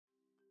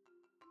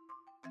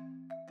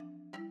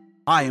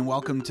Hi, and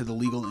welcome to the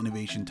Legal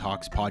Innovation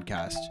Talks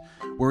podcast,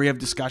 where we have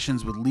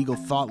discussions with legal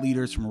thought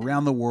leaders from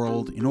around the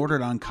world in order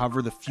to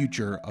uncover the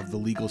future of the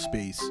legal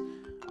space.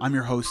 I'm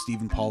your host,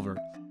 Stephen Pulver.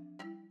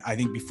 I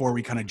think before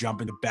we kind of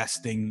jump into,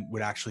 best thing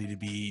would actually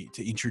be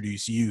to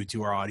introduce you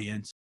to our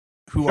audience.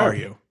 Who are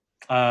you?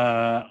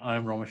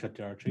 I'm Ramesh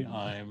Satyarthi.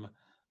 I'm a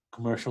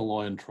commercial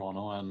lawyer in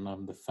Toronto, and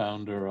I'm the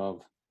founder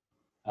of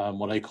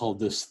what I call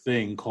this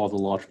thing called the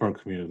Law Entrepreneur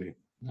Community.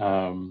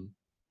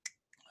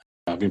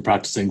 I've been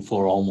practicing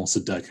for almost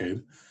a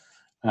decade,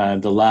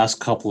 and the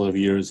last couple of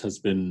years has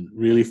been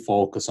really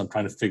focused on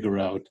trying to figure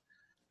out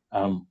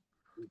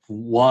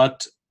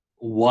what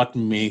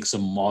makes a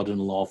modern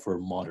law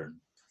firm modern.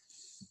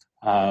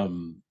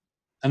 And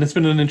it's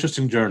been an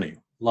interesting journey.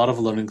 A lot of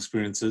learning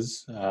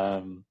experiences.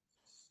 A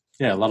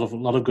lot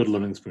of good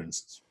learning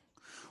experiences.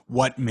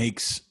 What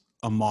makes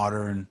a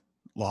modern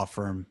law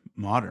firm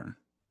modern?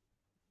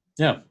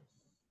 Yeah.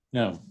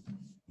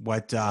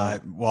 What?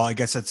 Well, I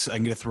guess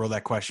I'm going to throw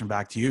that question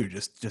back to you,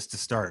 just to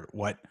start.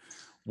 What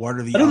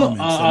are the I don't know.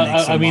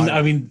 elements that make them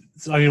modern?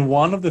 I mean,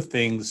 one of the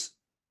things,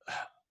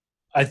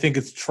 I think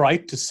it's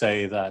trite to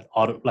say that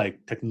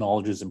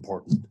technology is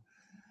important.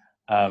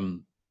 I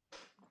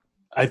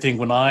think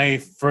when I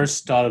first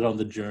started on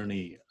the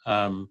journey,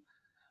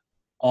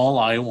 all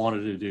I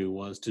wanted to do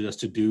was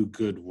to do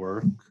good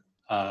work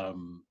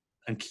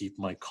and keep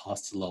my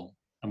costs low.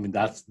 I mean,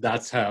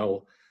 that's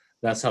how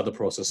the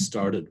process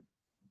started.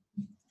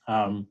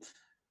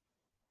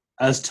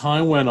 As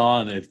time went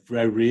on,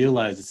 I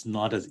realized it's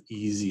not as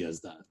easy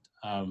as that.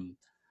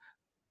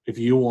 If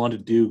you want to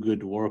do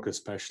good work,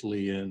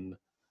 especially in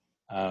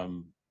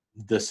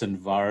this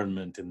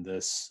environment, in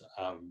this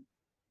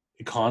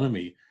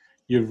economy,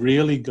 you've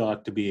really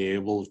got to be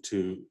able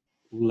to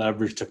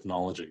leverage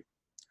technology.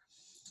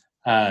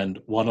 And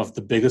one of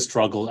the biggest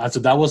struggles, so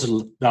that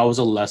was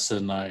a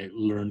lesson I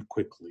learned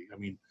quickly. I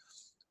mean,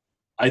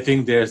 I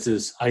think there's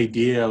this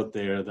idea out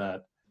there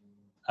that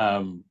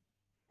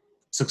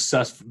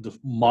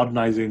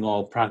modernizing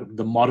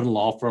the modern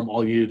law firm,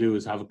 all you need to do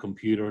is have a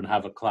computer and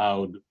have a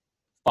cloud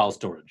file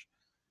storage,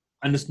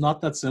 and it's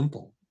not that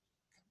simple.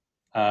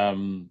 I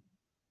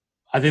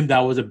think that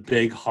was a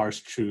big, harsh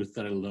truth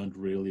that I learned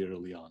really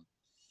early on.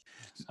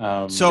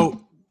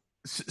 So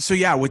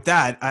yeah, with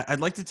that,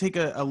 I'd like to take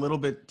a little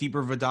bit deeper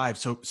of a dive.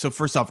 So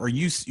first off,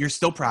 you're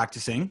still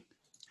practicing?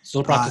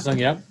 Still practicing,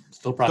 yeah.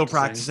 Still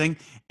practicing,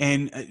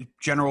 and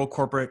general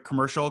corporate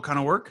commercial kind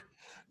of work?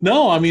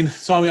 No, I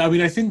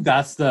think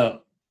that's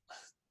the.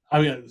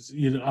 I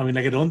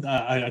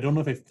don't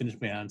know if I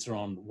finished my answer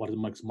on what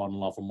makes modern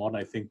law firm modern.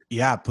 I think.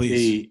 Yeah,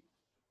 please.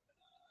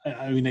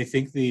 I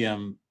think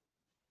we've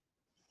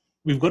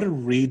got to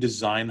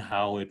redesign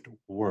how it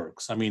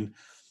works. I mean,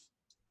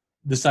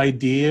 this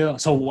idea.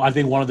 So I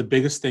think one of the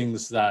biggest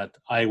things that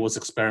I was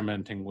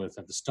experimenting with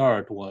at the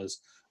start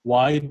was,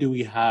 why do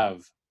we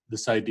have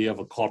this idea of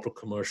a corporate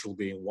commercial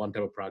being one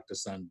type of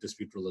practice and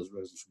dispute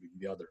resolution being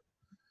the other?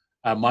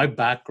 My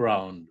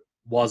background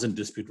was in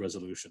dispute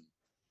resolution,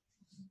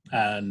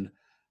 and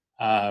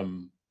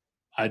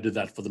I did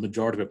that for the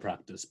majority of my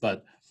practice.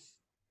 But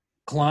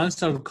clients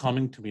started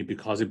coming to me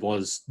because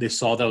they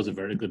saw that I was a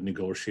very good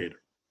negotiator.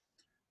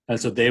 And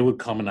so they would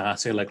come and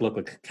say,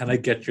 look, can I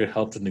get your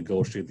help to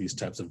negotiate these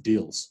types of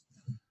deals?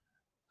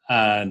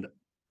 And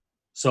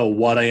so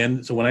when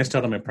I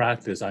started my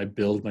practice, I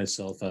billed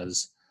myself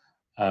as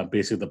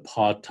basically the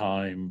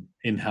part-time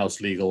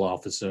in-house legal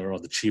officer, or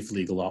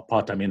the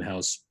part-time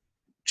in-house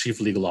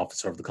chief legal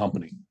officer of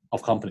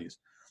companies.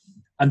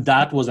 And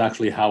that was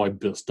actually how I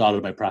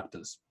started my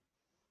practice.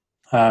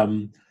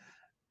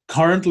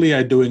 Currently,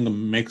 I'm doing a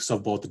mix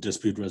of both the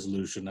dispute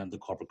resolution and the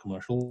corporate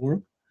commercial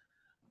work.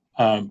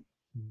 But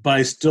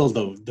I still,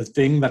 though, the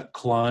thing that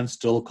clients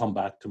still come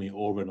back to me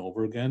over and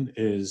over again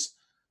is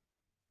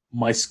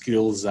my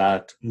skills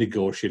at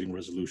negotiating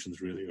resolutions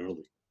really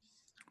early.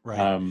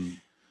 Right.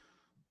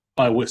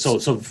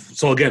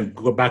 So again,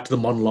 go back to the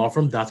modern law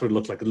firm. That's what it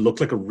looked like. It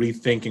looked like a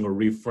rethinking or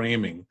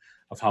reframing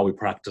of how we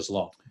practice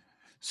law.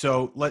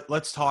 So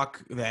let's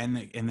talk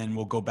then, and then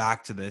we'll go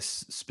back to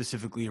this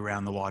specifically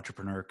around the law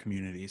entrepreneur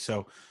community.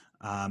 So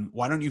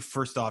why don't you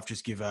first off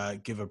just give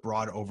a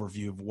broad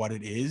overview of what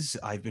it is?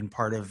 I've been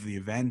part of the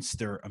events;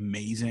 they're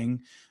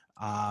amazing.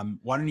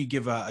 Why don't you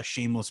give a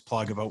shameless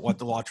plug about what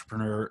the law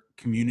entrepreneur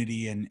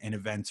community and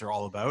events are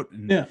all about,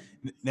 and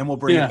then we'll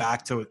bring it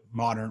back to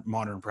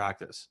modern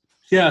practice.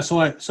 Yeah.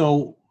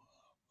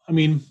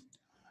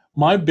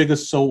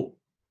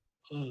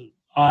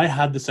 I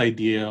had this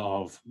idea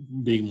of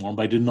being modern,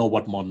 but I didn't know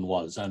what modern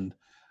was. And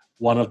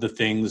one of the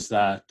things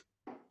that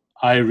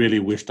I really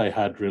wished I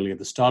had really at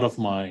the start of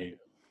my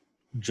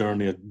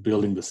journey at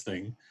building this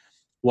thing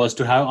was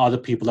to have other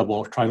people that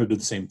were trying to do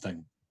the same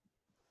thing,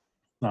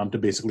 to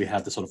basically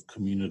have this sort of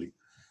community.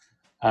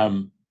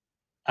 And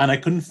I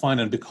couldn't find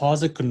it.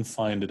 Because I couldn't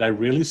find it, I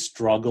really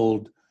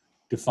struggled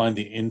to find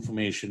the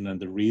information and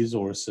the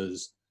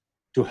resources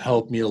to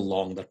help me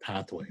along that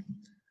pathway.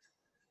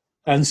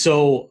 And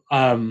so,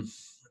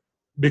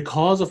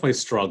 because of my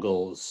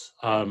struggles,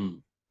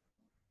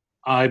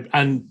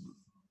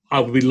 I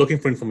would be looking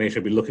for information.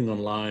 I'd be looking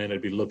online.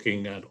 I'd be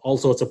looking at all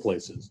sorts of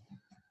places.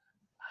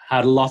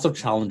 Had lots of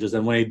challenges.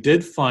 And when I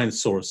did find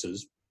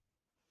sources,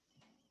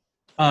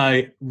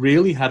 I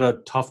really had a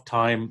tough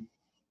time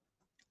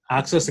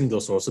accessing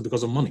those sources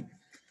because of money.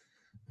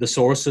 The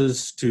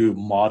sources to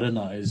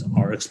modernize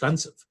are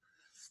expensive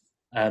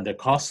and they're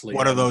costly.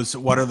 What are those?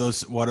 What are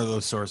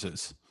those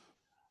sources?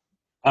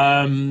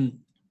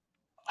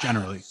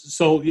 Generally.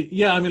 So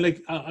yeah,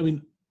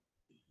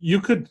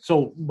 you could.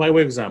 So by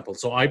way of example,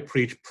 so I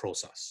preach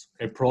process.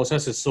 Okay,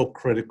 process is so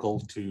critical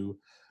to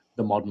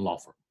the modern law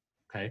firm.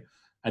 Okay,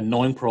 and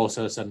knowing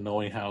process and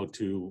knowing how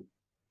to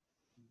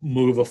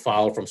move a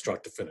file from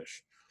start to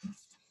finish.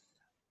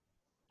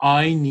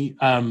 I need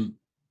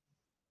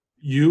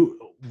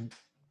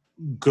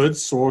good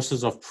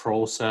sources of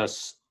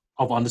process,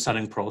 of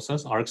understanding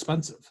process, are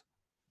expensive.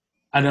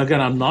 And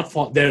again, I'm not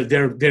fault.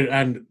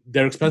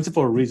 They're expensive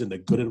for a reason. They're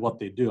good at what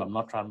they do. I'm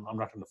not trying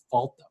to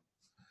fault them.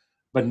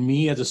 But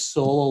me as a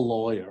solo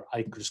lawyer,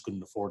 I just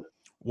couldn't afford it.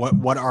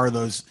 What are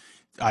those?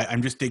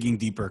 I'm just digging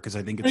deeper because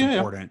I think it's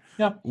important.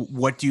 Yeah.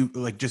 What do you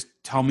like? Just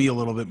tell me a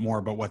little bit more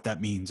about what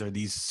that means. Are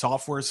these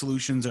software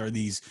solutions? Are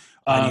these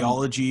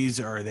ideologies?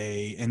 Are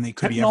they? And they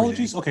could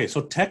technologies. Be everything. Okay,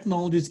 so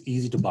technology is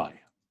easy to buy.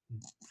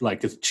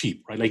 Like it's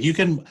cheap, right? Like you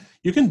can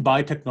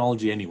buy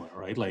technology anywhere,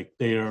 right? Like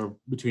they're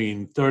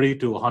between $30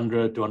 to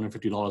 $100 to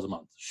 $150 a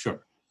month,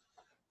 sure.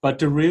 But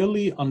to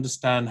really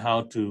understand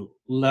how to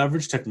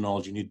leverage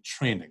technology, you need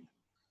training.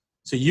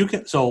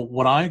 So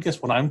what I'm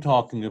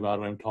talking about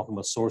when I'm talking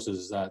about sources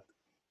is that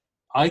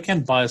I can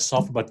buy a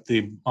software, but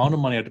the amount of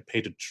money I have to pay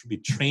to be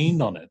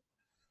trained on it,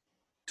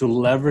 to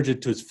leverage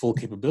it to its full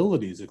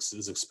capabilities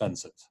is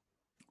expensive.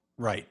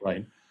 Right.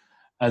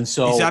 And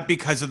so, is that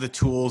because of the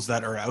tools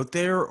that are out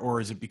there,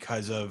 or is it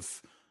because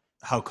of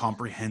how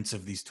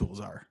comprehensive these tools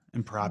are?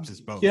 And perhaps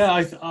it's both. Yeah,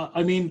 I'm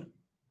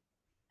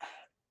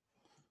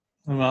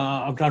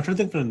trying to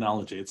think of an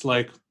analogy. It's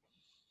like,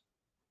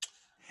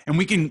 and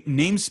we can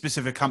name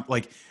specific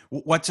like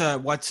what's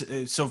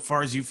so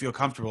far as you feel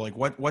comfortable, like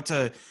what's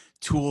a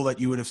tool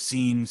that you would have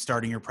seen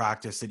starting your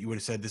practice that you would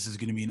have said this is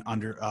going to be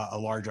a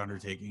large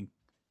undertaking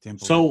to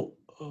implement? So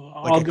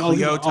like a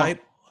Clio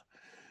type.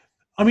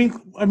 I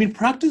mean,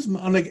 practice.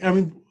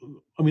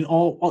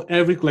 All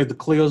every like the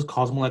Clios,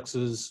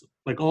 Cosmolexes,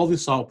 like all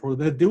these software,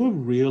 they do a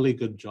really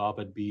good job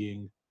at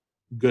being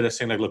good at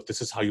saying like, look, this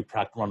is how you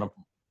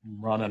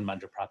run and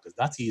manage your practice.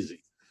 That's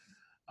easy.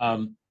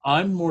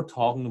 I'm more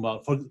talking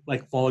about,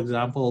 for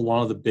example,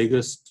 one of the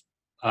biggest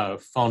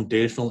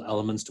foundational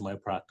elements to my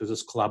practice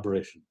is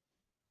collaboration,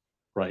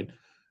 right?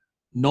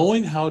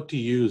 Knowing how to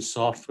use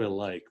software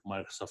like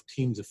Microsoft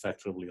Teams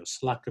effectively or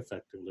Slack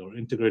effectively, or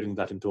integrating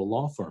that into a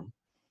law firm.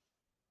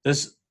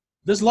 There's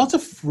lots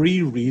of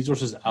free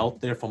resources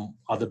out there from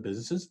other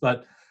businesses,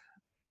 but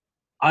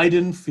I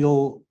didn't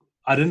feel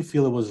it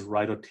was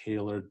right or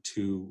tailored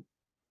to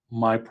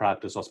my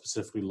practice or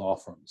specifically law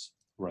firms,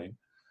 right?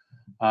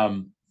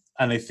 And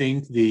I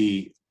think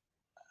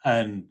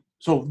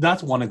so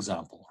that's one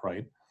example,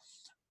 right?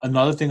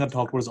 Another thing I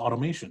talked about is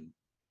automation.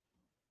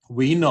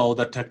 We know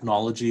that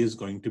technology is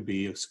going to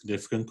be a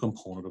significant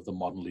component of the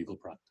modern legal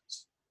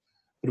practice.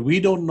 But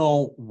we don't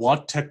know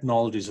what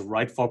technology is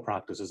right for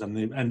practices.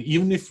 And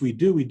even if we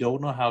do, we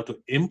don't know how to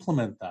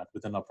implement that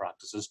within our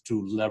practices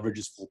to leverage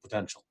its full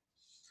potential.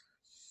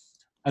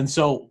 And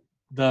so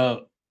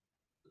the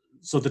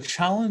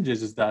challenge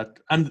is that,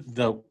 and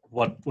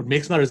what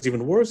makes matters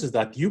even worse is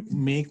that you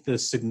make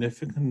this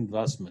significant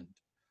investment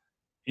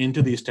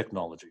into these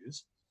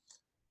technologies,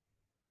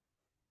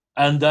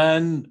 and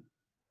then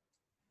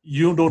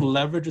you don't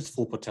leverage its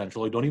full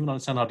potential. You don't even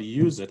understand how to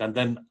use it. And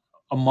then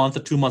a month or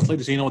 2 months later,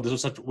 you say, this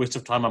was such a waste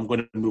of time, I'm going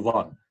to move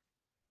on.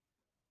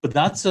 But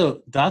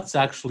that's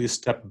actually a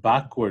step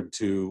backward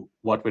to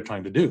what we're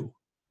trying to do,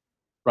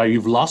 right?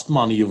 You've lost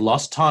money, you've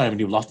lost time, and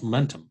you've lost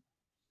momentum,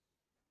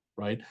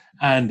 right?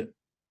 And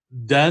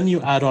then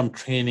you add on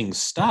training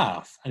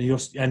staff, and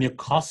your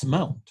costs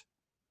mount.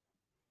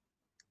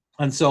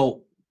 And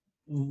so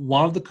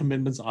one of the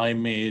commitments I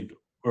made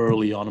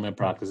early on in my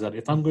practice is that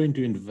if I'm going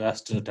to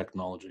invest in a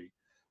technology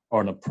or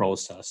in a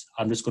process,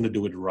 I'm just going to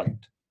do it right,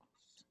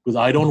 because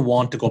I don't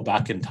want to go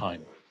back in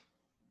time.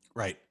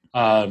 Right.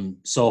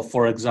 So,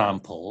 for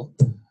example,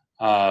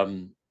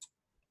 when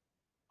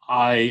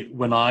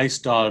I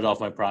started off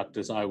my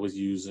practice, I was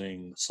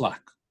using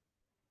Slack.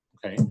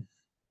 Okay,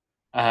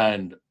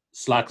 and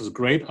Slack is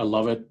great. I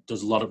love it.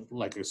 There's a lot of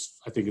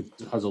I think it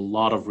has a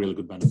lot of really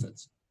good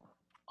benefits.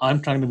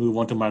 I'm trying to move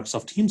on to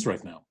Microsoft Teams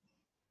right now,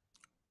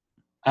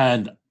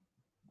 and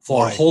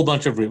for a whole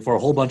bunch of reasons.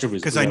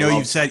 Because I know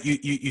you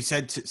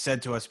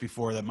said to us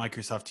before that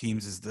Microsoft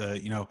Teams is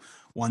the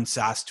one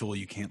SaaS tool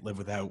you can't live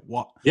without.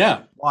 What?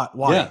 Yeah. Why?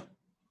 Yeah.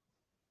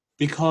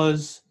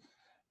 Because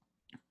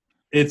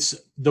it's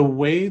the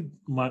way.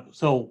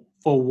 So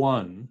for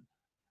one,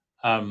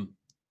 I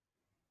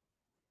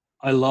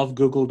love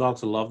Google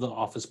Docs. I love the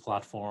Office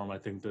platform. I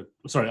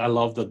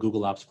love the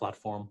Google Apps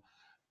platform.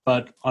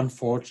 But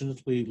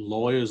unfortunately,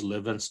 lawyers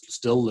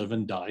still live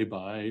and die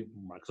by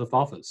Microsoft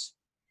Office,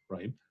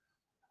 right?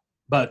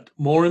 But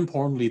more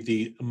importantly,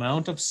 the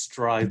amount of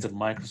strides that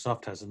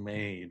Microsoft has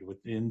made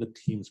within the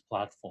Teams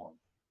platform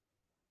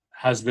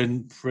has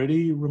been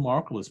pretty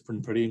remarkable. It's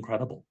been pretty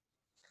incredible.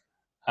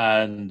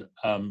 And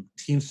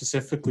Teams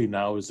specifically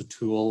now is a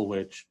tool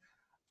which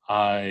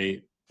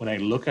when I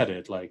look at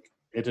it, like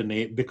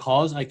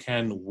because I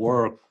can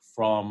work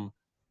from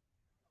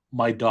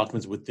my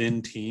documents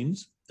within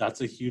Teams, that's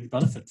a huge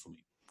benefit for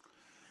me.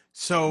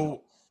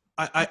 So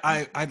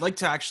I'd like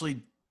to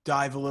actually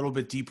dive a little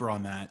bit deeper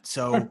on that.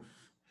 So Sure.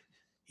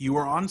 You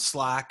were on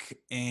Slack,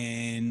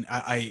 and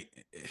I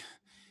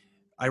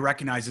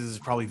recognize this is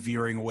probably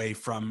veering away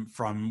from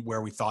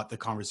where we thought the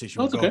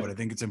conversation would go, but I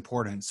think it's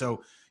important.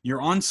 So you're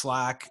on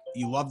Slack,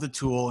 you love the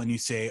tool, and you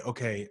say,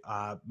 okay,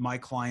 my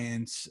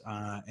clients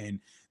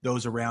and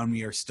those around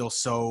me are still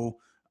so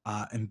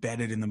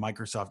embedded in the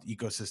Microsoft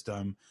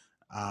ecosystem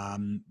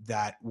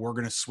that we're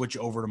going to switch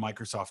over to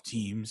Microsoft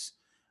Teams.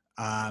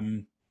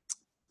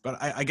 But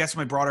I guess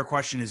my broader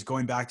question is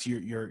going back to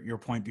your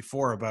point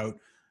before about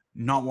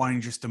not wanting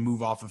just to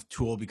move off of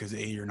tool because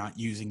you're not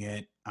using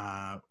it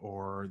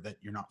or that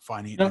you're not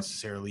finding it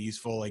necessarily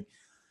useful. Like,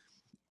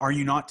 are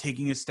you not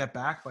taking a step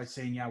back by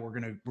saying, yeah, we're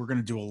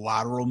gonna do a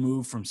lateral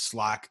move from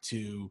Slack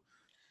to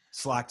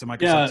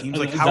Microsoft Teams?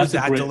 Like, how's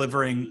that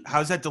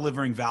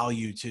delivering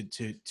value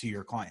to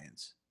your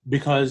clients?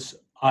 Because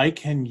I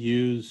can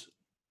use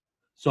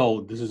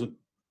the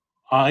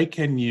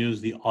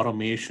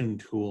automation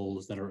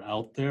tools that are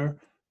out there.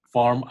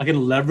 I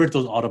can leverage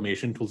those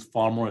automation tools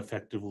far more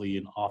effectively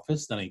in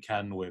Office than I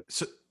can with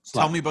Slack.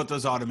 Tell me about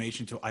those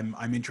automation tools.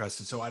 I'm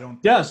interested. So I don't.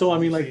 Yeah. So I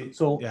mean,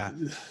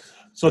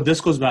 So this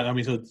goes back. I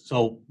mean,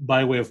 so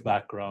by way of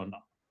background,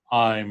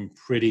 I'm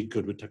pretty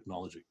good with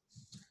technology.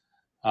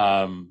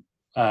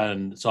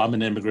 And so I'm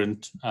an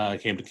immigrant. I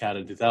came to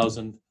Canada in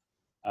 2000.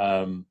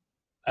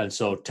 And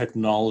so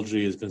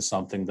technology has been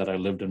something that I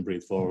lived and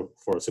breathed for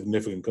a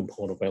significant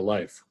component of my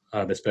life,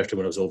 especially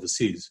when I was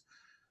overseas.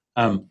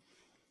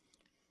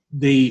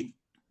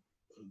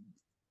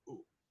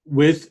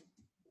 With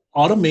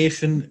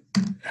automation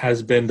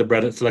has been the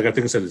bread, like I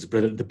think I said, it's the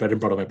bread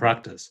and butter of my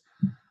practice.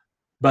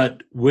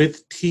 But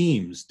with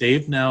Teams,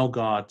 they've now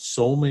got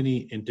so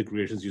many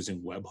integrations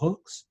using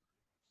webhooks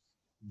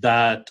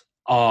that's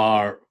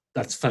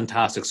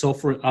fantastic.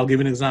 So I'll give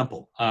you an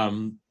example.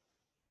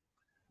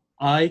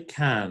 I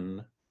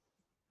can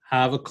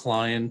have a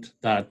client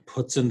that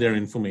puts in their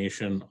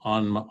information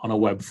on a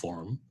web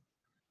form,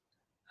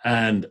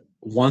 and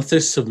once they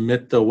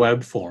submit the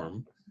web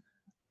form,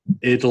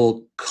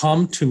 it'll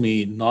come to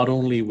me not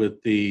only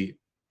with the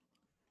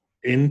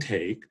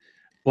intake,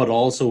 but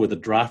also with a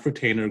draft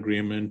retainer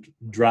agreement,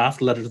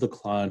 draft letter to the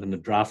client, and a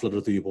draft letter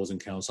to the opposing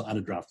counsel, and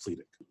a draft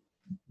pleading,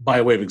 by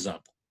way of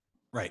example.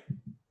 Right.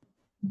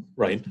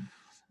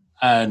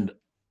 And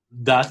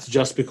that's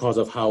just because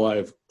of how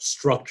I've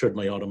structured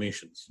my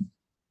automations.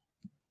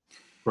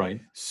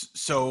 Right.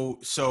 So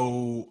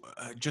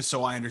just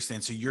so I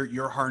understand, so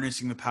you're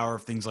harnessing the power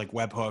of things like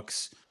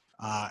webhooks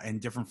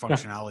and different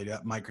functionality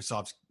that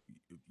Microsoft's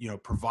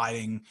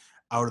providing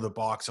out of the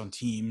box on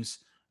Teams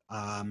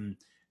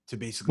to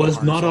basically. Well,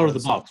 it's not out of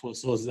the box. Well,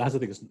 so that's the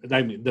thing.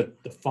 I mean, the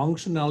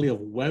functionality of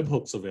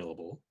webhooks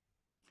available.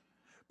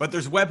 But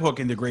there's webhook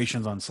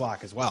integrations on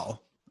Slack as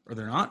well, are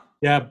there not?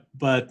 Yeah,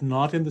 but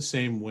not in the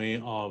same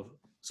way of.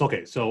 So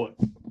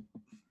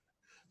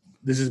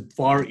this is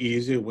far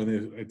easier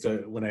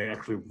when I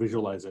actually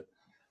visualize it.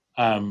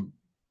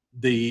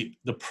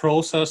 The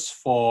process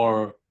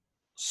for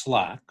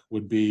Slack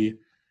would be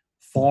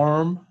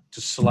form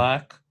to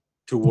Slack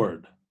to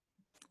Word.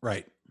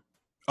 Right.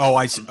 Oh,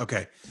 I see.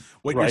 Okay.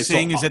 What you're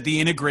saying is that the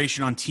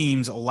integration on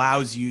Teams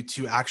allows you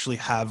to actually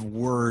have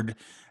Word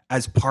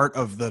as part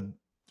of the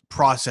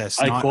process.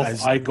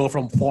 I go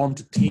from form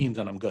to Teams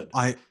and I'm good.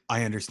 I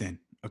understand.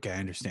 Okay, I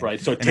understand.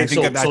 Right. So I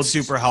think that's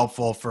super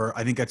helpful for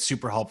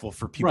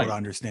people to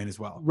understand as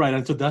well. Right.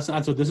 And so this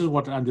is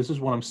what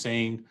I'm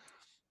saying.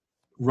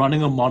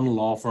 Running a modern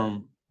law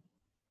firm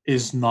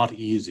is not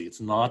easy. It's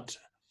not.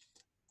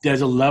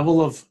 There's a level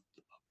of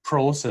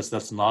process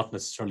that's not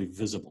necessarily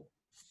visible.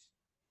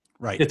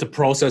 Right. It's a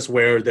process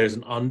where there's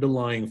an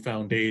underlying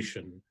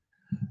foundation,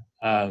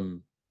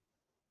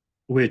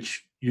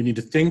 which you need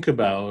to think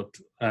about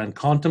and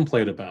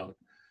contemplate about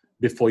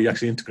before you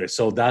actually integrate.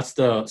 So that's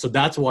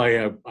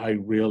why I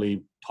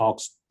really talk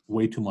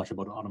way too much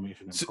about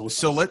automation and process.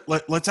 So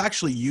let's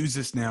actually use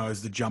this now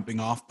as the jumping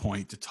off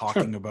point to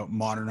talking about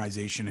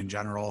modernization in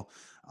general.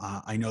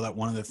 I know that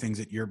one of the things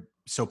that you're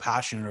so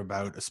passionate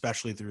about,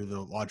 especially through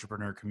the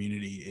Lawtrepreneur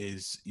community,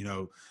 is,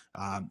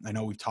 I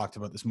know we've talked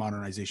about this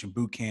modernization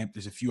boot camp.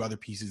 There's a few other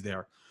pieces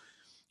there.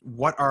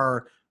 What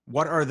are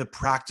the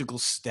practical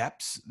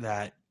steps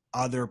that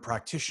other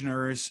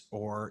practitioners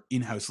or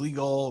in-house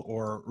legal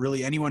or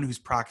really anyone who's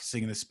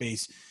practicing in the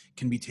space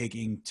can be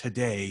taking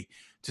today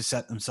to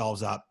set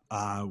themselves up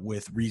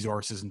with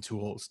resources and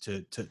tools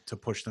to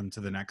push them to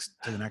the next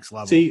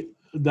level? See,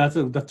 that's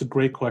a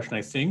great question.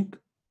 I think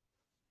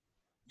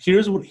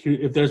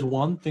if there's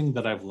one thing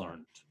that I've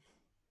learned,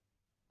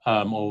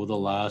 over the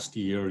last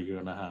year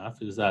and a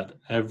half is that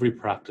every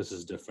practice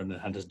is different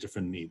and has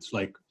different needs.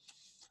 Like,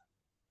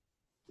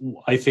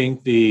 I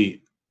think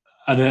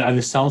and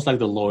it sounds like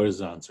the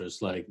lawyer's answer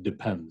is like,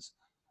 depends.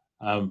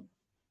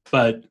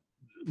 But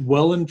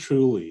well and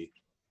truly,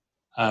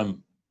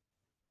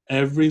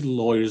 every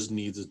lawyer's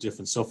needs is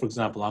different. So, for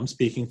example, I'm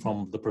speaking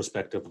from the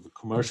perspective of a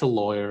commercial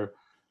lawyer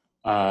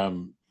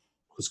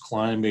whose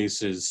client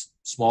base is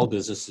small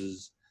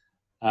businesses,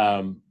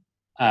 and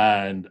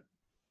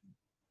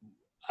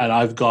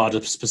I've got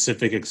a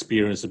specific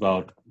experience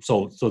about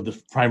so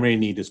the primary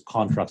need is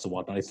contracts and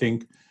whatnot. I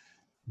think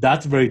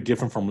that's very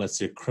different from, let's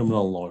say, a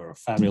criminal lawyer or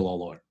family law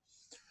lawyer.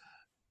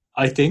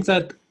 I think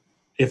that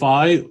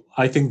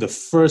I think the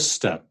first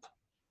step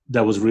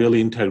that was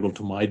really integral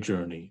to my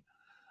journey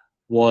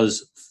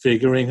was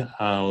figuring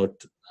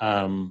out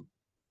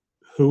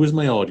who is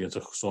my audience.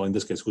 So in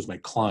this case, who's my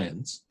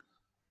clients?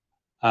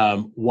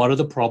 What are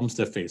the problems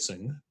they're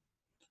facing?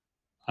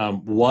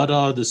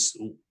 What's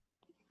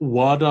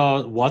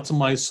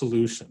my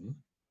solution?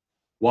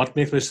 What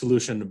makes my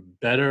solution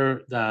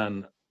better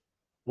than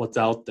what's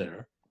out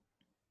there?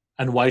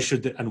 And why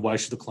should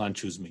the client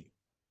choose me?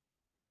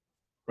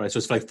 Right. So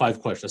it's like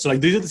 5 questions. So like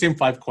these are the same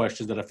 5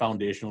 questions that are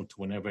foundational to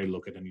whenever I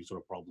look at any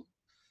sort of problem,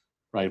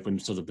 right? When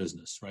it's sort of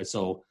business, right?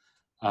 So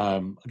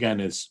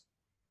again, it's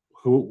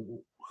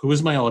who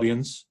is my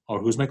audience or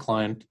who's my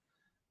client?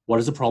 What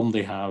is the problem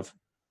they have?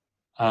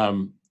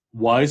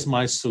 Why is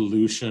my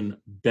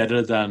solution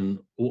better than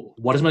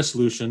what is my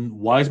solution?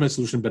 Why is my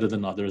solution better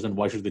than others? And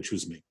why should they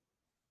choose me?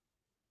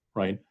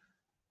 Right.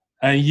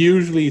 And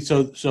usually,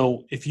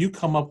 so if you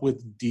come up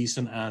with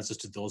decent answers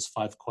to those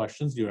 5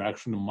 questions, you're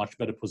actually in a much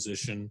better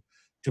position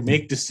to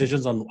make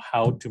decisions on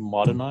how to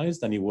modernize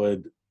than you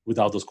would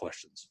without those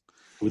questions,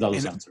 without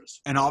those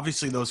answers. And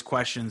obviously those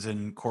questions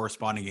and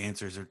corresponding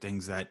answers are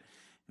things that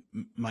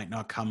might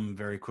not come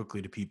very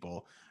quickly to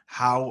people.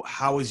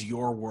 How is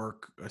your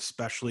work,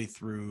 especially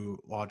through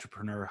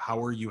Lawtrepreneur,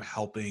 how are you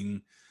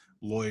helping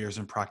lawyers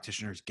and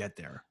practitioners get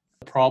there?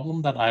 The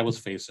problem that I was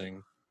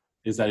facing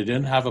is that I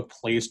didn't have a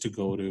place to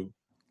go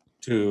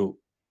to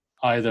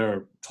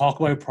either talk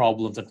about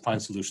problems and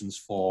find solutions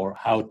for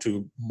how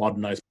to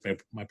modernize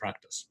my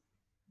practice.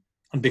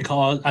 And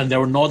there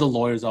were no other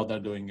lawyers out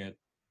there doing it,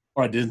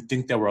 or I didn't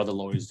think there were other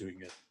lawyers doing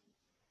it.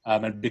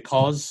 And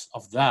because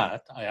of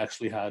that, I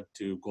actually had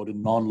to go to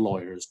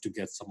non-lawyers to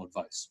get some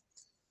advice.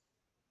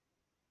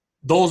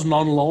 Those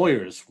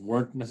non-lawyers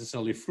weren't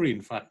necessarily free.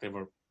 In fact, they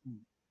were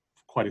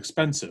quite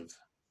expensive.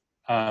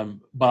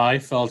 But I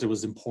felt it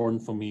was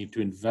important for me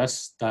to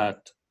invest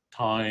that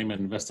time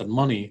and invest that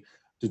money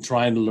to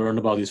try and learn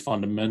about these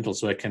fundamentals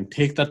so I can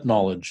take that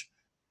knowledge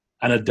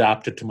and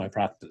adapt it to my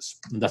practice.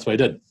 And that's what I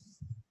did.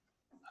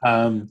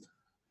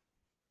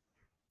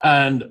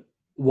 And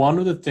one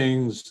of the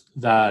things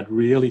that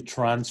really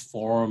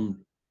transformed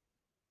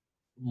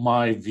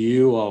my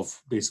view of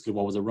basically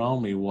what was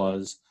around me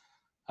was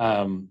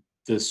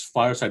this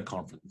Fireside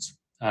conference.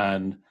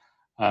 And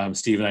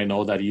Stephen, I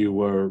know that you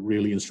were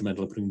really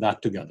instrumental in putting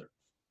that together.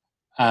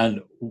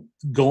 And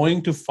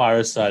going to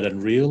Fireside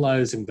and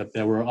realizing that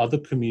there were other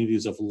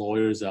communities of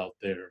lawyers out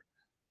there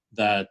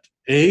that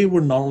A,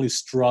 were not only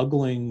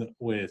struggling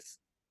with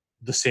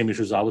the same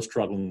issues I was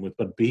struggling with,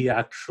 but B,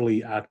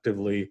 actually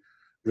actively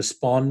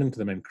responding to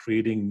them and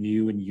creating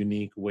new and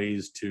unique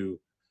ways to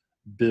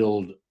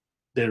build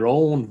their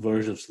own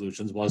version of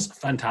solutions was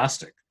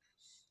fantastic.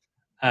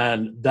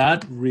 And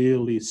that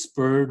really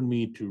spurred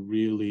me to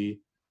really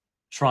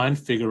try and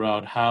figure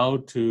out how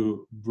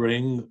to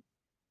bring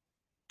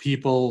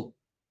people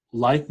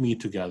like me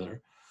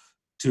together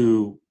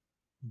to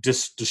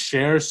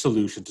share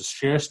solutions, to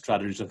share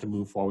strategies, and to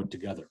move forward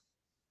together.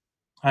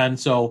 And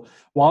so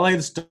while I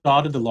had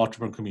started the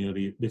Lawtrepreneur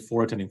community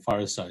before attending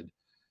Fireside,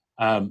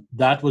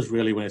 that was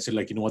really when I said,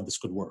 like, you know what, this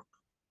could work,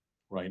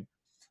 right?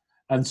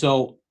 And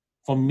so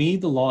for me,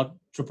 the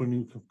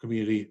Lawtrepreneur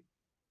community,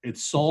 it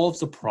solves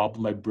the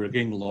problem by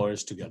bringing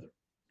lawyers together.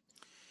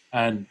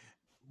 And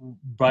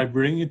by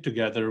bringing it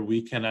together,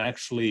 we can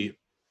actually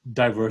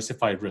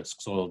diversify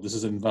risk. So this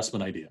is an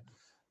investment idea.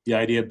 The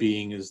idea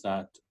being is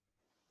that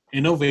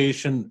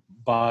innovation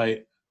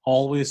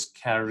always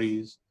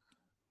carries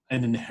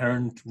an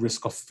inherent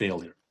risk of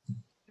failure.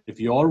 If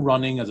you're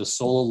running as a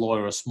solo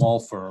lawyer, a small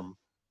firm,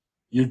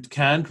 you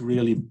can't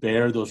really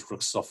bear those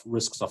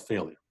risks of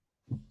failure.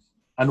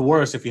 And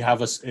worse, if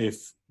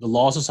the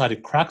law society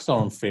cracks down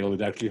on failure,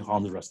 it actually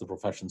harms the rest of the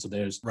profession. So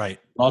there's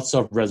lots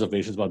of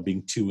reservations about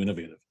being too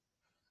innovative.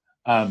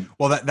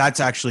 Well, that's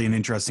actually an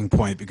interesting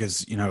point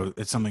because, you know,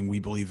 it's something we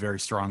believe very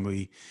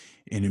strongly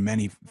in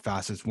many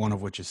facets, one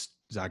of which is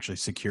actually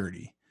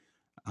security.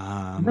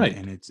 Right.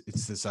 And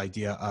it's this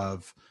idea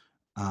of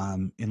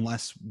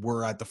unless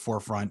we're at the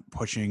forefront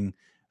pushing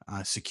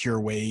secure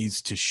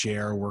ways to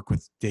share, work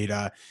with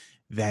data,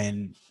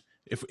 then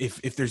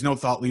if there's no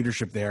thought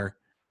leadership there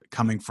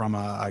coming from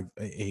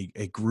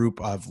a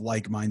group of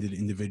like-minded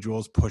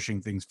individuals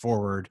pushing things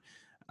forward,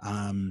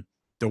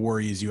 the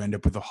worry is you end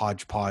up with a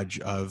hodgepodge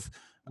of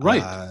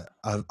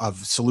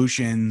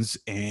solutions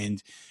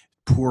and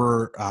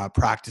poor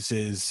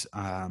practices.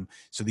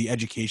 So the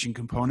education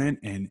component,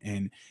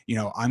 and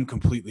I'm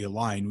completely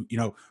aligned.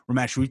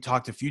 Ramesh, we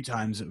talked a few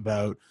times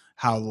about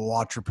how the law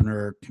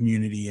entrepreneur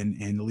community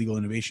and the Legal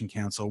Innovation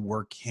Council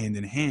work hand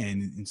in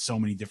hand in so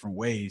many different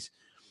ways.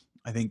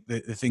 I think the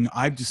thing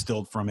I've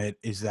distilled from it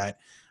is that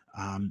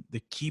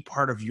the key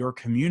part of your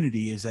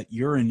community is that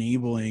you're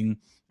enabling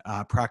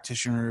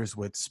practitioners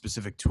with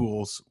specific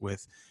tools,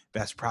 with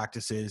best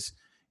practices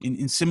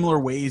in similar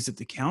ways that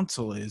the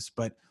council is,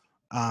 but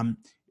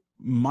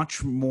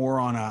much more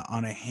on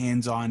a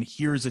hands-on.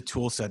 Here's a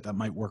tool set that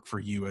might work for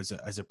you as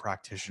a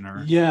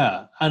practitioner.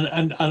 Yeah, and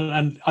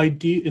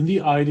in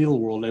the ideal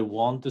world, I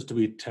want this to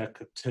be tech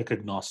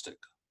agnostic,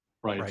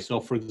 right? Right. So,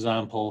 for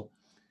example,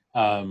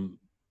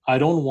 I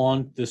don't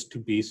want this to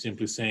be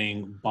simply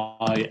saying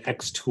buy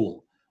X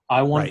tool.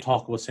 I want Right. to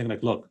talk about saying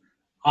like, look,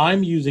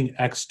 I'm using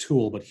X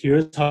tool, but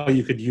here's how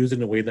you could use it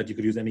in a way that you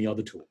could use any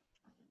other tool,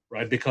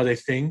 right? Because I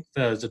think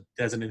there's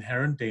an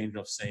inherent danger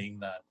of saying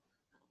that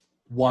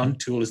one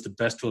tool is the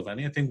best tool of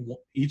any. I think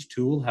each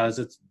tool has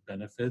its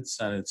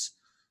benefits and its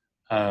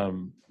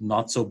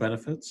not so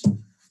benefits,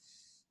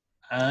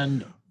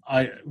 and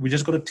we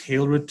just got to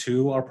tailor it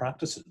to our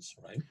practices,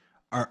 right?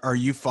 Are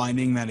you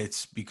finding that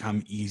it's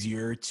become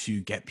easier to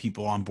get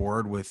people on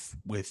board with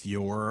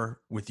your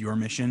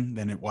mission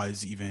than it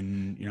was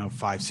even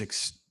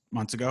 5-6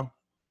 months ago?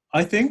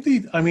 I think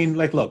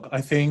look, I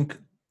think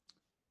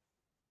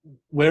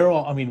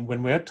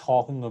when we're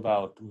talking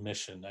about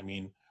mission, I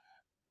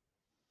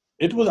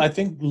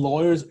think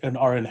lawyers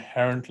are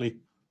inherently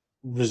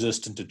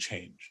resistant to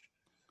change.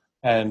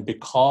 And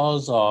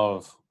because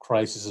of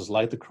crises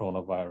like the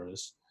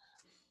coronavirus,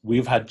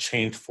 we've had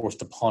change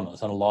forced upon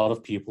us, and a lot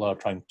of people are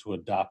trying to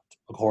adapt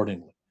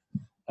accordingly.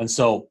 And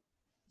so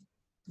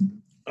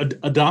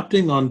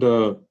adapting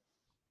under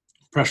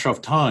pressure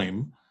of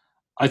time,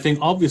 I think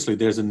obviously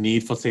there's a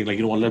need for saying like,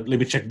 let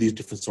me check these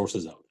different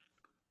sources out.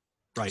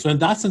 Right. So in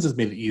that sense, it's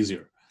made it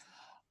easier.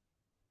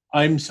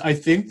 I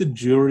think the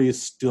jury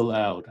is still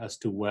out as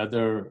to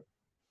whether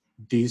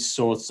these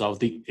sorts of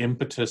the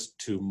impetus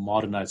to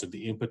modernize or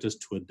the impetus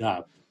to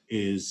adapt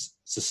is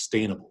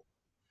sustainable.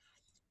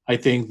 I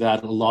think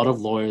that a lot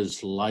of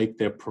lawyers like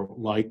the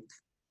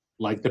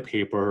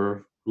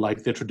paper,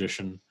 like their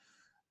tradition,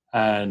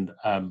 and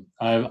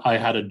I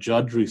had a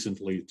judge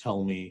recently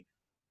tell me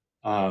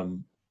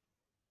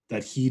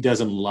that he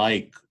doesn't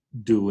like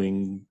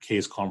doing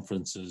case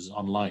conferences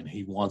online.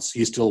 He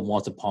still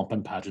wants a pomp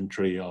and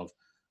pageantry of.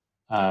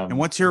 And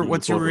what's your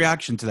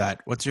reaction to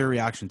that? What's your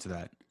reaction to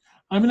that?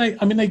 I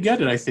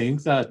get it. I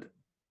think that,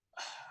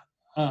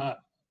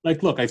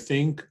 look, I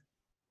think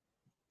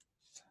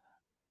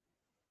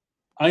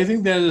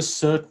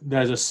there's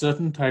a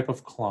certain type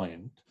of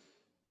client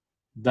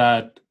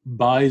that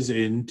buys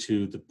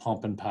into the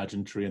pomp and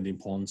pageantry and the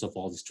importance of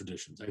all these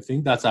traditions. I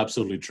think that's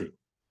absolutely true.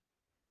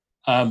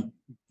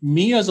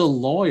 Me as a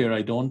lawyer,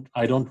 I don't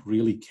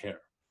really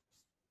care.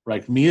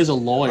 Right? Me as a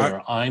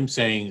lawyer, I'm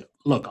saying,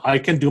 look, I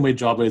can do my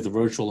job either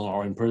virtual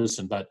or in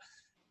person, but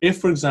if,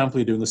 for example,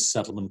 you're doing a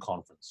settlement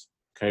conference,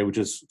 okay, which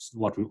is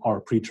what we are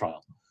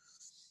pre-trial,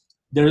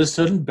 there is a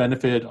certain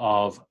benefit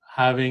of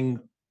having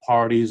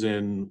parties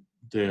in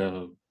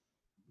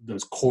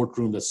this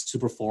courtroom that's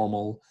super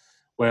formal,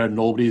 where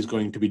nobody is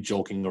going to be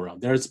joking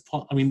around. I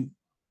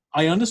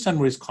understand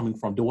where he's coming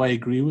from. Do I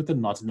agree with it?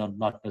 Not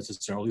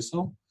necessarily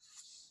so,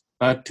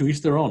 but to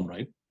each their own,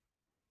 right?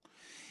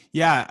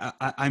 Yeah,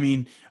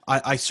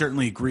 I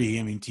certainly agree.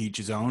 To each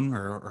his own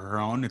or her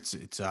own.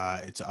 It's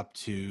up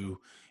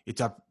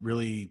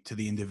really to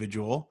the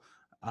individual.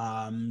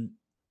 I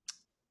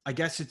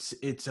guess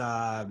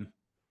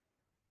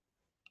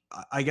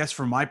I guess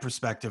from my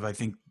perspective, I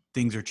think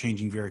things are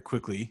changing very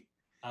quickly.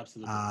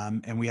 Absolutely.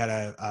 And we had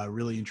a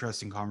really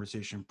interesting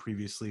conversation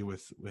previously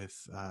with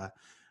a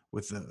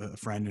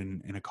friend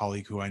and a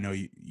colleague who I know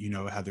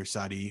Heather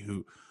Sadi,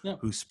 who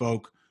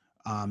spoke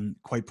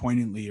quite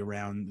poignantly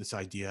around this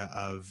idea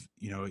of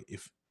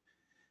if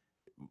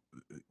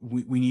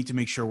we need to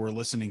make sure we're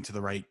listening to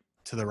the right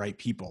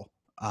people.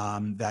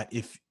 That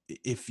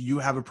if you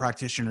have a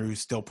practitioner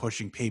who's still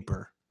pushing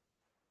paper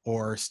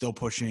or still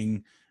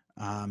pushing,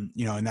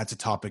 and that's a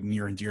topic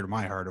near and dear to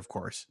my heart, of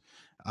course,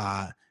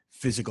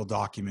 physical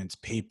documents,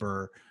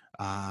 paper,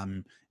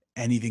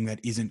 anything that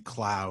isn't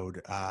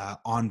cloud,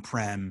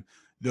 on-prem,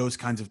 those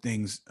kinds of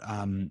things.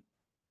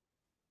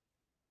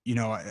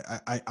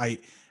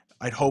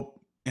 I'd hope,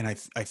 and I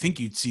think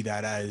you'd see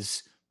that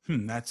as,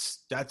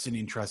 that's an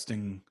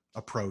interesting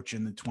approach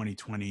in the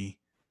 2020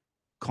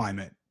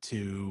 climate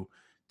to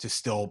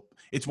still.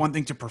 It's one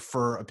thing to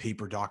prefer a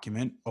paper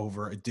document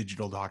over a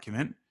digital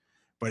document,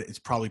 but it's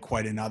probably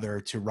quite another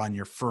to run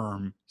your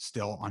firm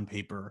still on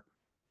paper.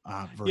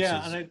 Versus...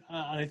 Yeah, and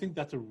I think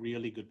that's a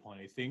really good point.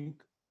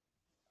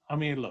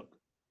 Look,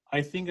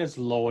 I think as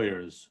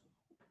lawyers,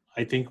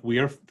 I think we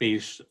are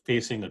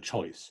facing a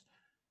choice.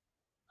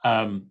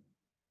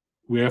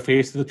 We are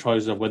facing the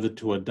choice of whether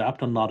to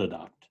adapt or not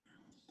adapt.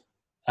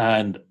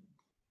 And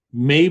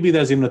maybe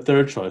there's even a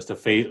third choice,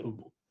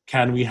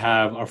 can we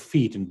have our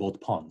feet in both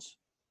ponds?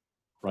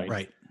 Right.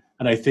 Right.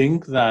 And I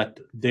think that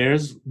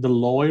there's the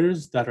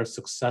lawyers that are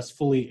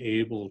successfully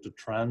able to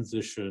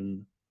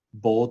transition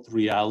both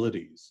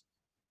realities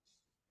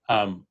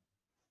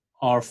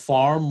are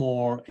far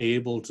more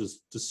able to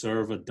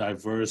serve a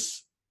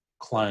diverse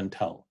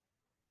clientele,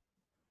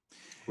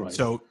 right?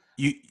 So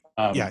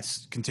Um,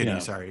 yes, continue. yeah.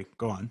 Sorry,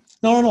 go on.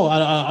 No.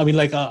 I mean,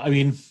 like, I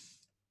mean,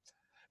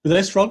 because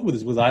I struggle with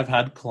this, because I've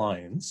had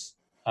clients.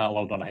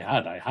 Well, not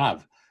I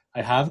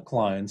have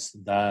clients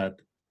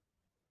that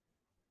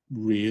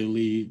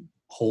really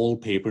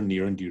hold paper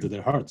near and dear to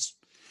their hearts.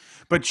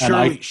 But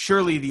And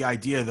surely the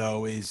idea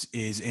though is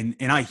and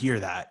I hear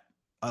that,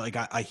 like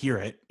I hear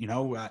it,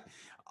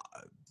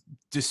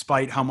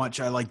 despite how much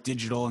I like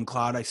digital and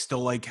cloud, I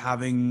still like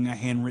having a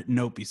handwritten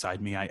note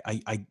beside me.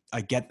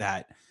 I get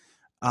that.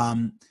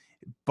 Um,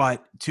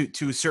 but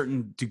to a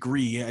certain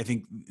degree, I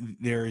think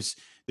there's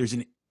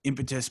an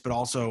impetus, but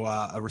also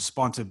a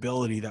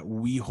responsibility that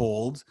we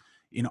hold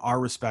in our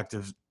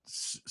respective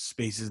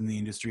spaces in the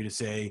industry to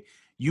say,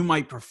 you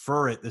might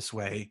prefer it this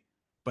way,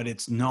 but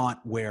it's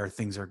not where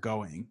things are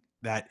going.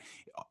 That,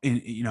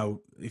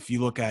 if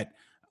you look at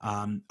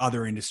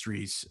other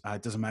industries,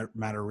 it doesn't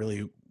matter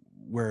really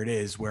where it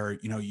is, where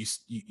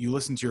you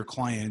listen to your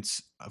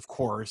clients, of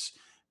course,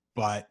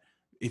 but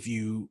if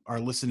you are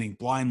listening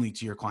blindly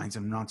to your clients,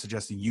 I'm not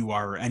suggesting you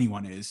are or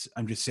anyone is.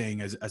 I'm just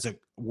saying as a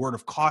word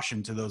of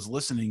caution to those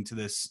listening to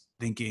this,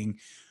 thinking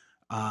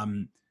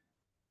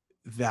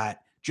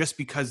that just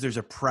because there's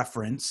a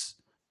preference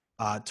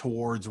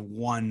towards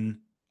one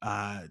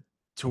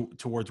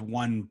towards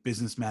one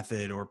business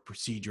method or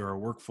procedure or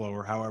workflow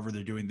or however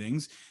they're doing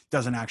things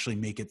doesn't actually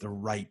make it the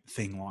right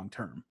thing long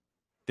term.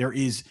 There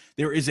is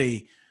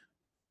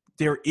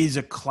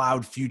a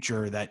cloud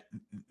future that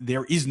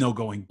there is no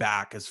going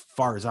back as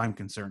far as I'm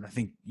concerned. I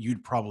think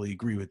you'd probably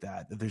agree with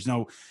that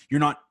you're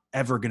not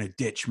ever going to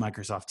ditch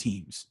Microsoft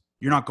Teams.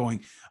 You're not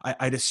going,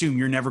 I'd assume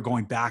you're never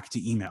going back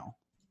to email.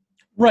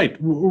 Right.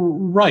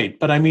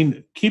 But I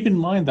mean, keep in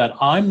mind that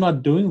I'm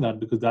not doing that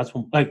because that's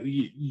what, like,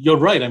 you're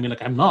right. I mean,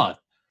 like, I'm not.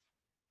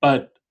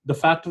 But the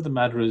fact of the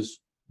matter is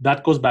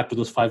that goes back to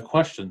those 5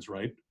 questions,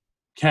 right?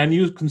 Can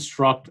you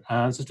construct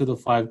answers to the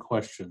 5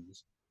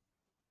 questions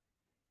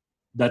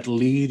that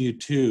lead you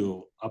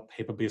to a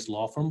paper-based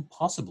law firm?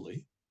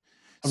 Possibly.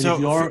 I mean,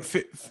 So if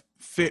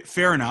you're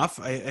fair enough.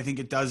 I think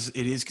it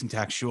is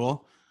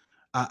contextual.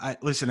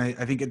 Listen, I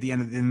think at the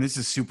end and this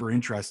is super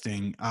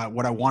interesting.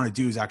 What I want to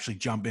do is actually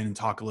jump in and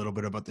talk a little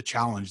bit about the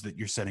challenge that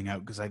you're setting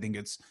out, because I think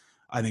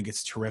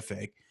it's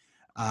terrific.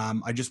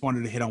 I just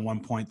wanted to hit on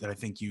one point that I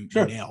think you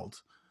sure.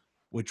 nailed,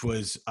 which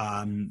was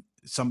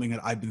something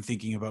that I've been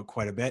thinking about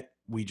quite a bit.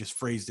 We just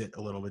phrased it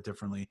a little bit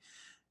differently.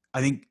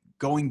 I think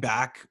going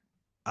back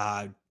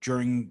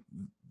during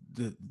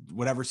the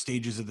whatever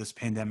stages of this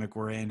pandemic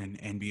we're in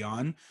and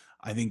beyond,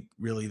 I think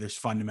really there's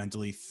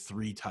fundamentally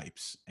 3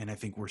 types. And I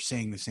think we're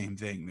saying the same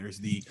thing. There's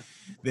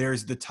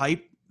the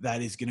type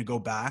that is going to go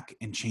back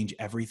and change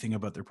everything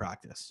about their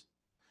practice.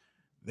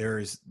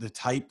 There's the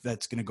type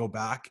that's going to go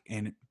back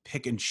and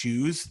pick and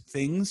choose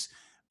things,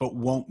 but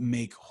won't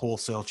make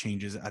wholesale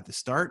changes at the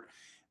start.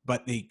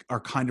 But they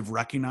are kind of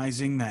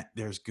recognizing that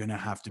there's going to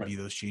have to be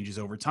those changes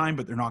over time,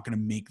 but they're not going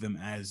to make them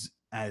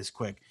as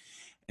quick.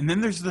 And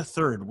then there's the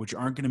third, which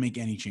aren't going to make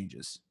any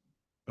changes.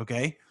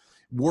 Okay.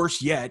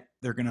 Worse yet,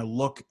 they're going to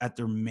look at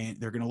they're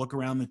going to look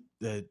around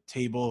the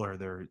table or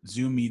their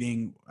Zoom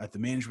meeting at the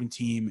management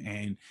team,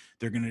 and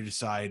they're going to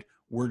decide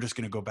we're just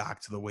going to go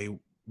back to the way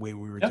we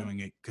were doing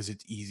it because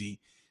it's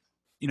easy.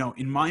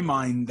 In my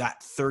mind,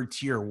 that third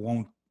tier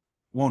won't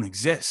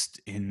exist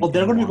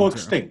they're going to go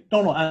extinct.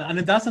 No, and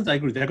in that sense, I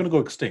agree. They're going to go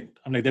extinct.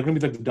 I'm like, they're going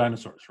to be like the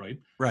dinosaurs, right?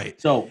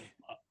 Right. So,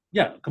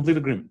 yeah, complete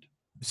agreement.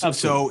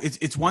 So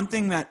it's one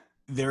thing that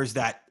there's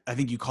that, I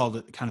think you called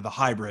it kind of the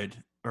hybrid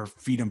or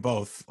feed them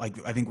both. Like,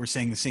 I think we're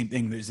saying the same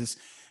thing. There's this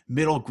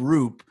middle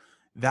group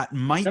that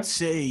might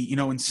say,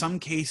 in some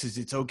cases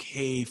it's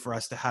okay for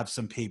us to have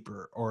some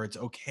paper, or it's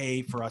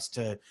okay for us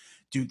to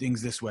do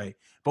things this way.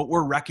 But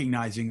we're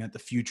recognizing that the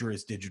future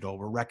is digital.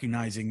 We're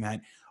recognizing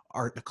that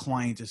the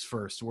client is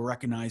first. We're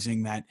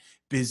recognizing that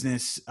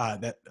business,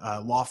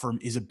 law firm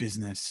is a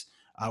business.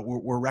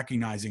 We're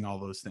recognizing all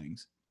those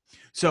things.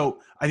 So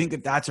I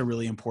think that's a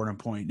really important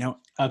point. Now,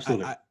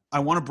 absolutely, I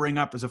want to bring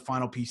up as a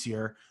final piece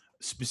here,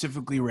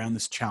 specifically around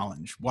this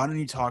challenge. Why don't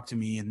you talk to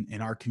me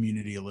in our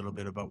community a little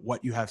bit about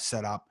what you have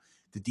set up,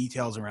 the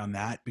details around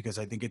that, because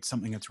I think it's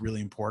something that's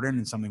really important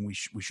and something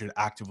we should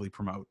actively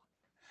promote.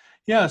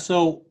 Yeah.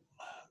 So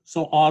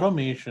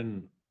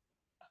automation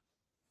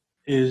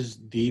is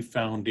the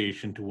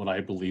foundation to what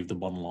I believe the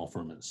modern law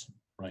firm is,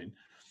 right?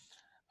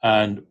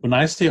 And when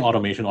I say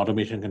automation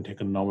can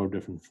take a number of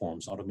different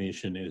forms.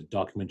 Automation is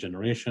document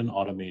generation.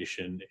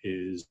 Automation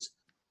is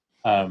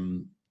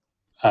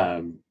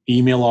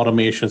email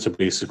automation. So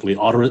basically,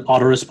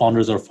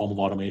 autoresponders are a form of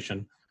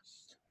automation.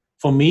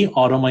 For me,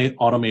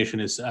 automation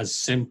is as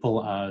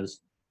simple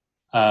as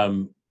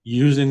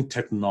using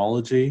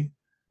technology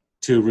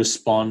to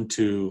respond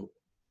to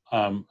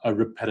a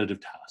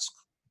repetitive task,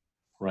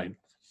 right?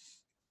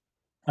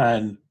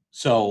 And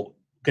so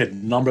get a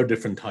number of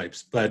different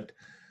types, but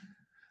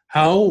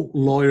how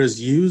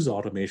lawyers use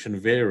automation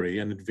vary,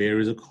 and it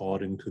varies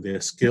according to their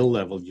skill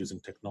level using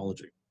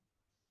technology.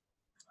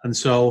 And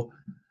so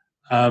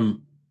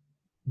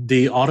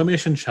the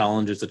automation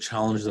challenge is the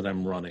challenge that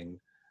I'm running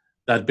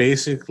that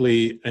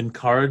basically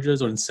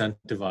encourages or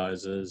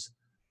incentivizes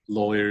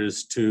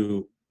lawyers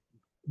to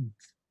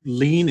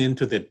lean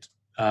into the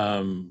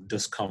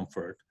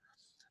discomfort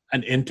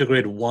and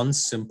integrate one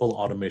simple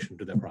automation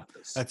to their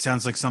practice. That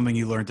sounds like something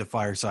you learned at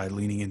Fireside,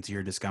 leaning into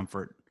your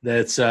discomfort.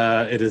 That's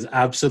it is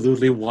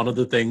absolutely one of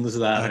the things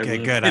that. Okay,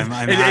 good. I'm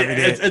happy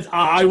to.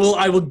 I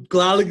will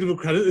gladly give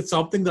credit. It's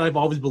something that I've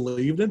always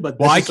believed in,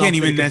 but I can't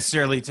even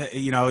necessarily.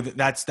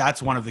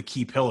 That's one of the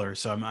key pillars.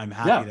 So I'm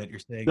happy that you're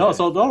saying. No,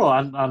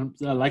 and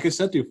like I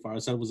said to you,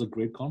 Fireside was a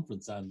great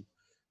conference, and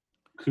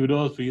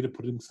kudos for you to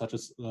putting such a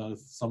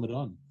summit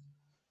on.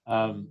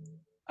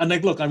 And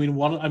like, look,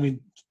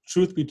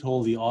 truth be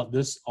told,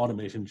 this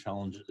automation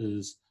challenge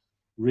is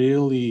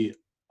really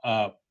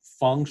a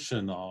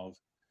function of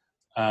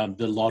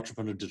the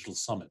Lawtrepreneur Digital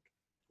Summit,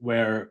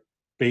 where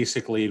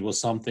basically it was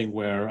something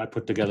where I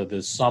put together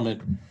this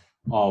summit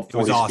of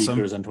 40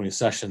 speakers and 20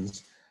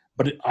 sessions,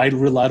 but I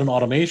relied on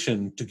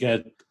automation to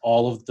get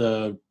all of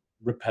the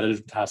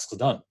repetitive tasks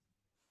done.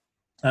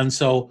 And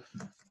so,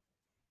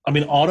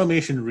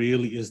 automation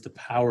really is the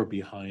power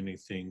behind, I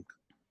think,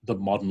 the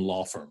modern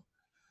law firm.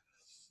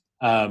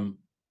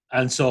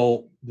 And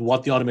so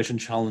what the automation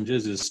challenge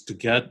is to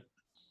get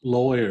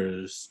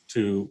lawyers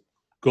to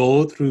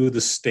go through the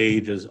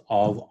stages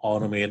of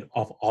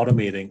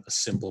automating a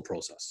simple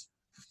process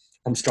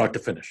from start to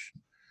finish.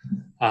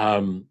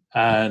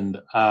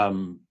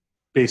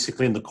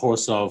 Basically in the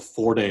course of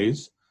 4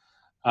 days,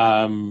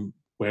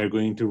 we're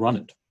going to run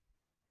it.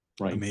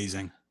 Right.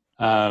 Amazing.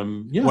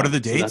 Yeah. What are the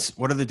dates?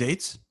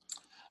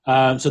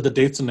 So the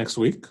dates are next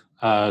week.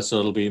 So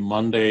it'll be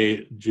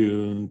Monday,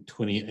 June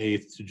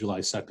 28th to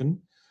July 2nd.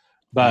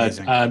 But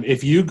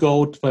if you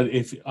go,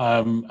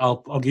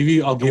 I'll give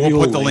you.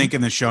 We'll put the link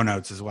in the show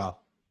notes as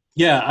well.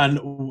 Yeah,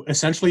 and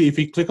essentially, if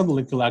you click on the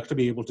link, you'll actually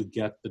be able to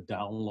get the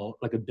download,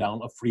 like a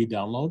free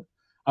download.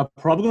 I'm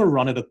probably going to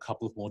run it a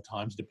couple of more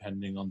times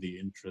depending on the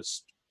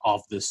interest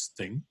of this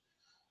thing.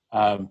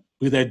 But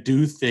I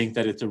do think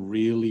that it's a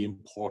really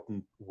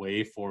important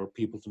way for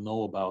people to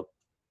know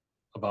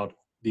about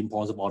the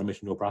importance of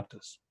automation to a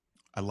practice.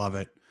 I love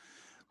it.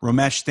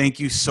 Romesh, thank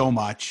you so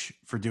much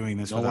for doing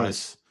this with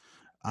us.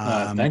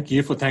 Thank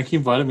you for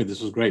inviting me. This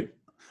was great.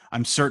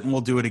 I'm certain we'll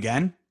do it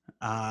again.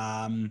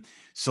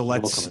 So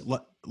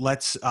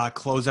let's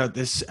close out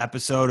this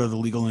episode of the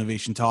Legal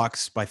Innovation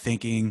Talks by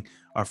thanking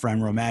our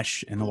friend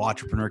Romesh and the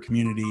Lawtrepreneur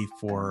community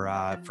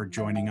for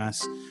joining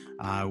us.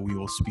 We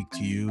will speak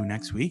to you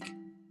next week.